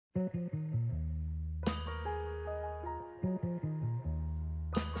This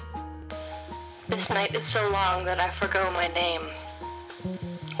night is so long that I forgo my name.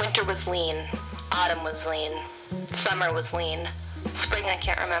 Winter was lean, autumn was lean, summer was lean, spring I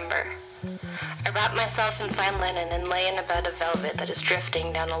can't remember. I wrap myself in fine linen and lay in a bed of velvet that is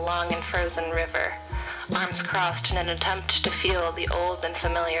drifting down a long and frozen river, arms crossed in an attempt to feel the old and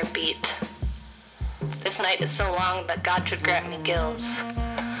familiar beat. This night is so long that God should grant me gills.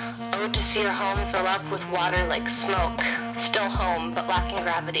 Oh, to see your home fill up with water like smoke, still home but lacking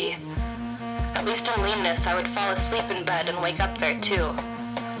gravity. At least in leanness I would fall asleep in bed and wake up there too.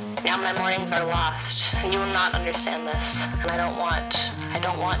 Now my mornings are lost, and you will not understand this, and I don't want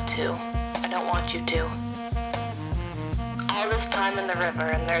you to. All this time in the river,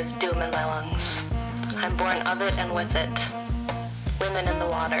 and there's doom in my lungs. I'm born of it and with it. Women in the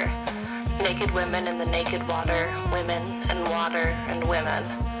water. Naked women in the naked water. Women and water and women.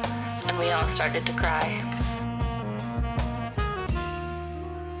 And we all started to cry.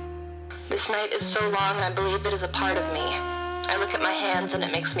 This night is so long I believe it is a part of me. I look at my hands and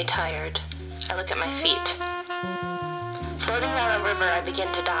it makes me tired. I look at my feet. Floating down the river I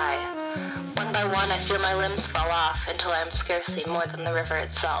begin to die. One by one I feel my limbs fall off until I am scarcely more than the river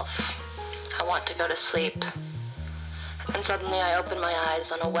itself. I want to go to sleep. And suddenly I open my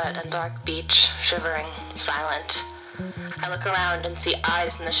eyes on a wet and dark beach, shivering, silent. I look around and see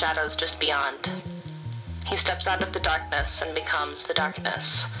eyes in the shadows just beyond. He steps out of the darkness and becomes the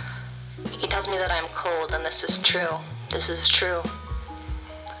darkness. He tells me that I am cold, and this is true. This is true.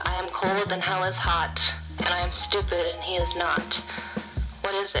 I am cold and hell is hot, and I am stupid and he is not.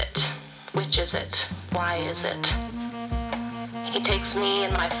 What is it? Which is it? Why is it? He takes me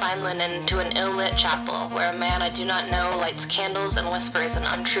and my fine linen to an ill-lit chapel, where a man I do not know lights candles and whispers an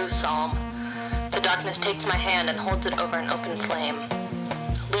untrue psalm. The darkness takes my hand and holds it over an open flame.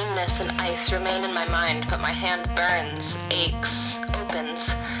 Leanness and ice remain in my mind, but my hand burns, aches,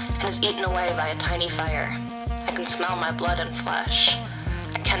 opens, and is eaten away by a tiny fire. I can smell my blood and flesh.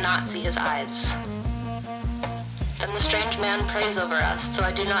 I cannot see his eyes. Then the strange man prays over us, though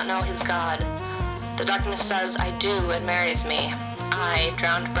I do not know his God. The darkness says I do and marries me. I,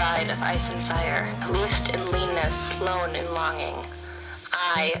 drowned bride of ice and fire, least in leanness, lone in longing.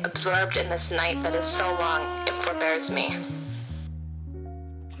 I, absorbed in this night that is so long, it forbears me.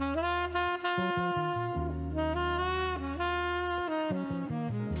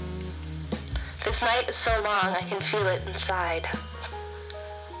 This night is so long I can feel it inside.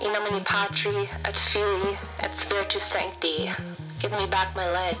 In nomine Patri et Filii et Spiritus Sancti, give me back my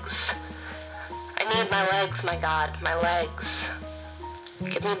legs. I need my legs, my God, my legs.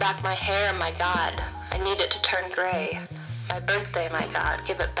 Give me back my hair, my God. I need it to turn gray. My birthday, my God,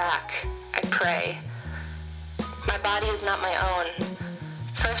 give it back, I pray. My body is not my own.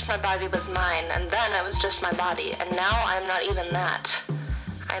 First my body was mine, and then I was just my body, and now I am not even that.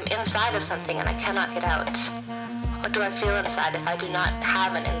 I am inside of something and I cannot get out. What do I feel inside if I do not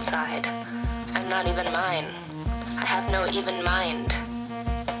have an inside? I am not even mine. I have no even mind.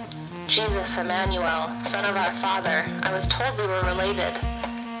 Jesus, Emmanuel, Son of our Father, I was told we were related.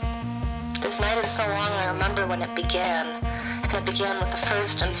 This night is so long I remember when it began, and it began with the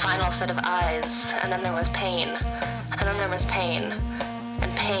first and final set of eyes, and then there was pain, and then there was pain,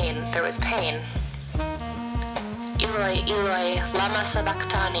 and pain, there was pain. Eloi, Eloi, lama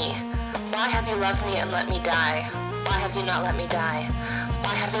sabachthani. Why have you loved me and let me die? Why have you not let me die?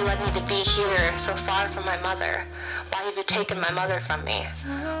 Why have you led me to be here, so far from my mother? Why have you taken my mother from me?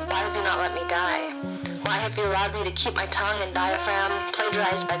 Why have you not let me die? Why have you allowed me to keep my tongue and diaphragm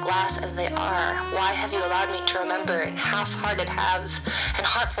plagiarized by glass as they are? Why have you allowed me to remember in half-hearted halves and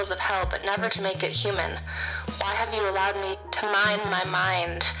heartfuls of hell, but never to make it human? Why have you allowed me to mind my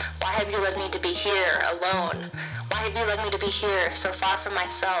mind? Why have you led me to be here, alone? Why have you led me to be here, so far from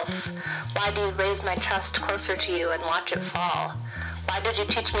myself? Why do you raise my trust closer to you and watch it fall? Why did you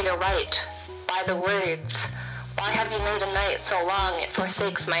teach me to write? Why the words? Why have you made a night so long it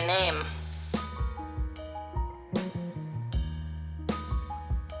forsakes my name?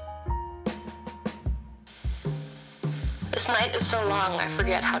 This night is so long I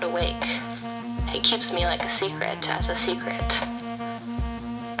forget how to wake. It keeps me like a secret, as a secret.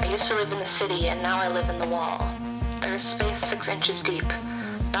 I used to live in the city, and now I live in the wall. There is space 6 inches deep,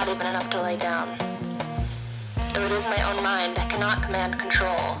 not even enough to lay down. Though it is my own mind, I cannot command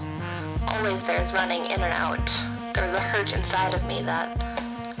control. Always there is running in and out. There is a hurt inside of me that...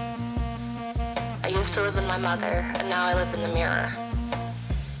 I used to live in my mother, and now I live in the mirror.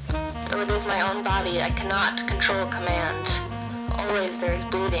 Though it is my own body, I cannot control command. Always there is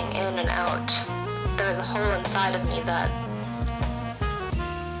bleeding in and out. There is a hole inside of me that...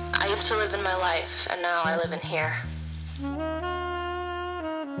 used to live in my life, and now I live in here.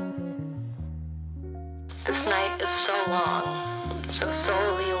 This night is so long, so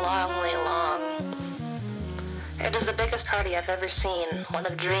solely, longly long. It is the biggest party I've ever seen, one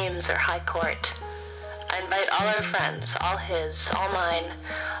of dreams or high court. I invite all our friends, all his, all mine,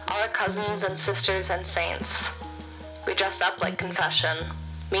 all our cousins and sisters and saints. We dress up like confession,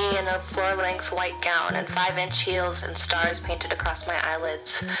 me in a floor-length white gown and 5-inch heels and stars painted across my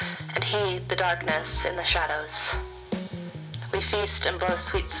eyelids, and he, the darkness, in the shadows. We feast and blow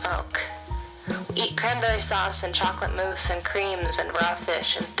sweet smoke. We eat cranberry sauce and chocolate mousse and creams and raw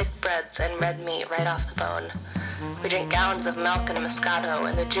fish and thick breads and red meat right off the bone. We drink gallons of milk and Moscato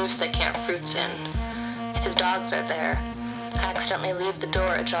and the juice they can't fruits in. His dogs are there. I accidentally leave the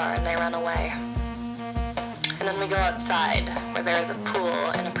door ajar and they run away. And then we go outside, where there is a pool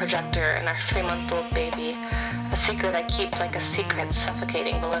and a projector and our 3-month-old baby, a secret I keep like a secret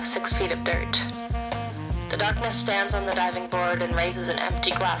suffocating below 6 feet of dirt. The darkness stands on the diving board and raises an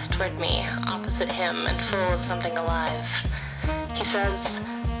empty glass toward me, opposite him and full of something alive. He says...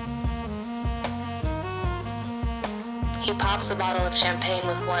 He pops a bottle of champagne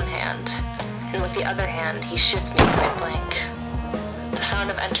with one hand, and with the other hand he shoots me point blank. The sound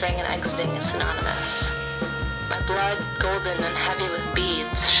of entering and exiting is synonymous. My blood, golden and heavy with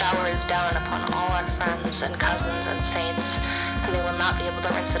beads, showers down upon all our friends and cousins and saints, and they will not be able to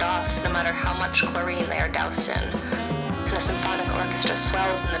rinse it off, no matter how much chlorine they are doused in. And a symphonic orchestra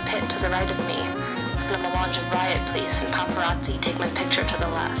swells in the pit to the right of me, and a melange of riot police and paparazzi take my picture to the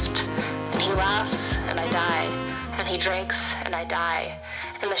left. And he laughs, and I die, and he drinks, and I die,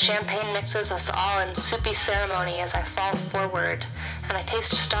 and the champagne mixes us all in soupy ceremony as I fall forward, and I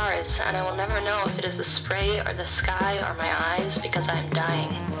taste stars, and I will never know if it is the spray or the sky or my eyes, because I am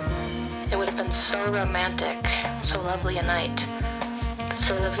dying. It would have been so romantic, so lovely a night. But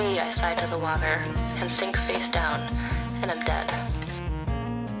c'est la vie, I sigh to the water, and sink face down, and am dead.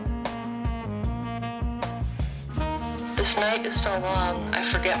 This night is so long, I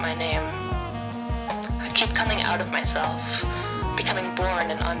forget my name. I keep coming out of myself, becoming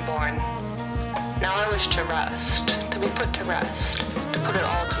born and unborn. Now I wish to rest, to be put to rest, to put it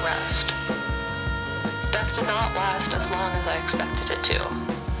all to rest. Death did not last as long as I expected it to.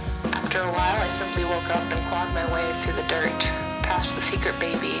 After a while, I simply woke up and clawed my way through the dirt, past the secret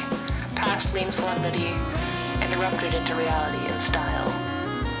baby, past lean solemnity, and erupted into reality in style.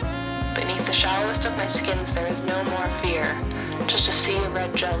 Beneath the shallowest of my skins, there is no more fear, just a sea of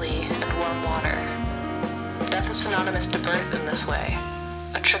red jelly and warm water. Death is synonymous to birth in this way,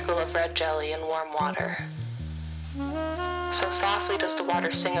 a trickle of red jelly and warm water. So softly does the water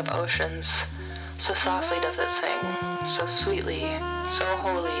sing of oceans, so softly does it sing, so sweetly, so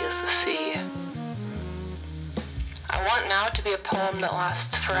holy is the sea. I want now to be a poem that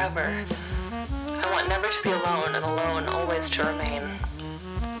lasts forever. I want never to be alone, and alone always to remain.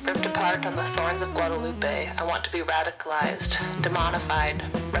 Ripped apart on the thorns of Guadalupe, I want to be radicalized, demonified,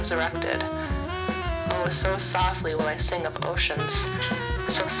 resurrected. Oh, so softly will I sing of oceans,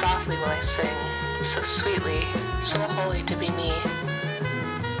 so softly will I sing, so sweetly, so holy to be me.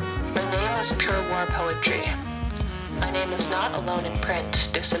 My name is pure war poetry. My name is not alone in print,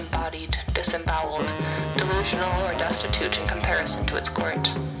 disembodied, disemboweled, delusional or destitute in comparison to its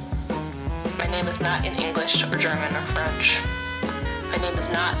court. My name is not in English or German or French. My name is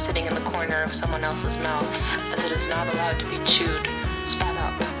not sitting in the corner of someone else's mouth, as it is not allowed to be chewed, spat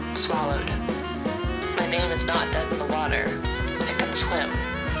up, swallowed. My name is not dead in the water. It can swim.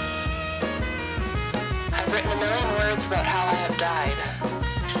 I've written a million words about how I have died.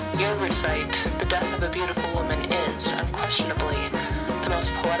 Your recite, the death of a beautiful woman, is, unquestionably, the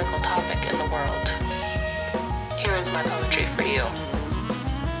most poetical topic in the world. Here is my poetry for you.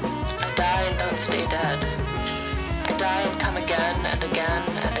 I die and don't stay dead. I die and come again and again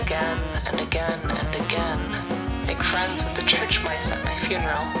and again and again and again. Make friends with the church mice at my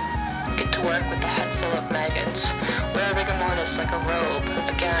funeral. Get to work with a head full of maggots. Wear rigor mortis like a robe,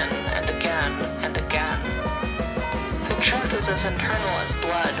 again and again and again. The truth is as internal as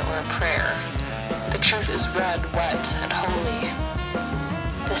blood or a prayer. The truth is red, wet, and holy.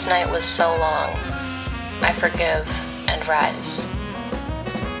 This night was so long. I forgive and rise.